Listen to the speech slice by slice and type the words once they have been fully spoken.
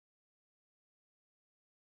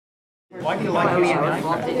Why do you like using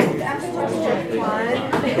iPads?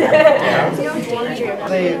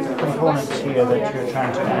 The components here that you're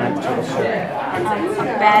trying to add to the circuit?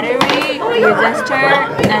 Battery, resistor,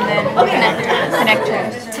 and then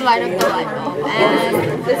connectors to light up the light bulb.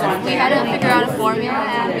 And we had to figure out a formula,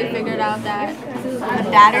 and we figured out that the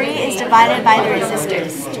battery is divided by the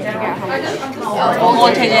resistors to figure out how much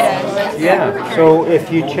voltage it is. Yeah, so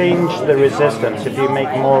if you change the resistance, if you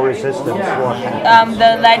make more resistance, what happens?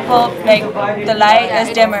 The light bulb, like the light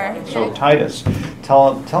is dimmer. So Titus,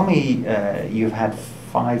 tell me, you've had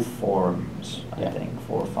 5 forums, I think,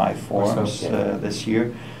 4 or 5 forums this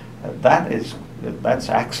year. That's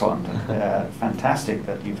excellent, fantastic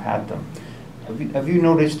that you've had them. Have you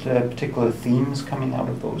noticed particular themes coming out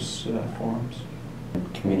of those forums?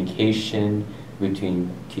 Communication between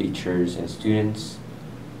teachers and students,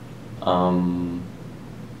 and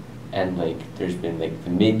like there's been like the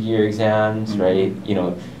mid-year exams, right? You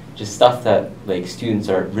know, just stuff that like students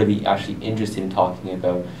are really actually interested in talking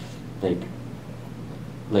about.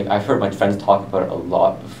 Like I've heard my friends talk about it a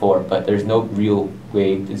lot before, but there's no real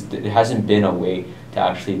way. There hasn't been a way to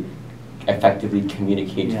actually effectively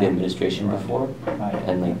communicate to the administration before,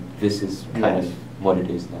 and like this is kind of what it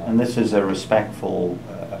is now. And this is a respectful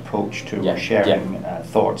approach to sharing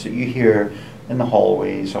thoughts that you hear in the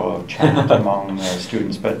hallways or chat among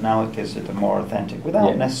students, but now it gives it a more authentic,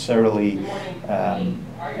 without necessarily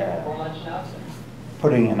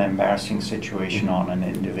putting an embarrassing situation on an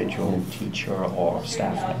individual teacher or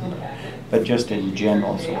staff member, but just in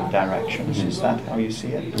general sort of directions. Is that how you see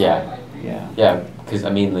it? Yeah, because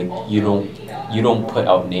I mean, like you don't put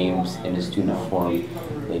out names in a student forum.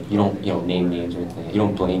 Like you don't name names or anything. You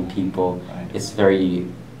don't blame people. It's very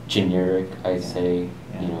generic, I'd say.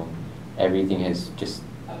 You know, everything is just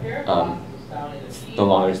no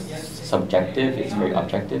longer subjective. It's very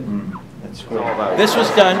objective. That's great. This was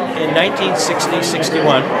done in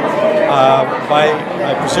 1960-61 by,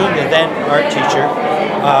 I presume, the then art teacher,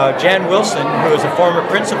 Jan Wilson, who was a former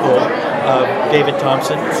principal of David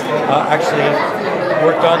Thompson, actually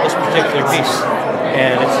worked on this particular piece.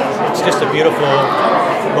 And it's just a beautiful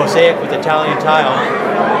mosaic with Italian tile.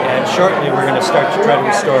 And shortly we're going to start to try to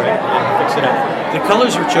restore it and fix it up. The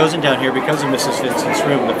colors were chosen down here because of Mrs. Vincent's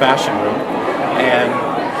room, the fashion room. And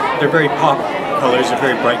they're very pop colors, they're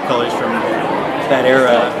very bright colors from that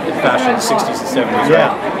era in fashion, the 60s and 70s.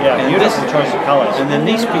 And beautiful choice of colors. And then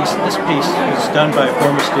this piece was done by a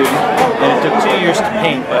former student, and it took 2 years to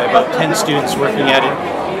paint by about 10 students working at it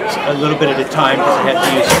a little bit at a time because I had to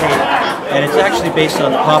use paint. And it's actually based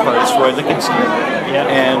on the pop artist Roy Lichtenstein.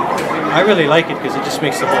 And I really like it because it just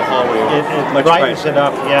makes the whole hallway it brightens it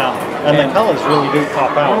up, and the colors really do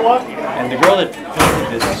pop out. And the girl that painted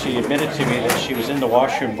this, she admitted to me that she was in the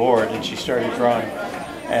washroom board and she started drawing.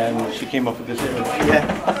 And she came up with this image. So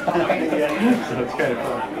it's kind of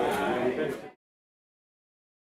fun.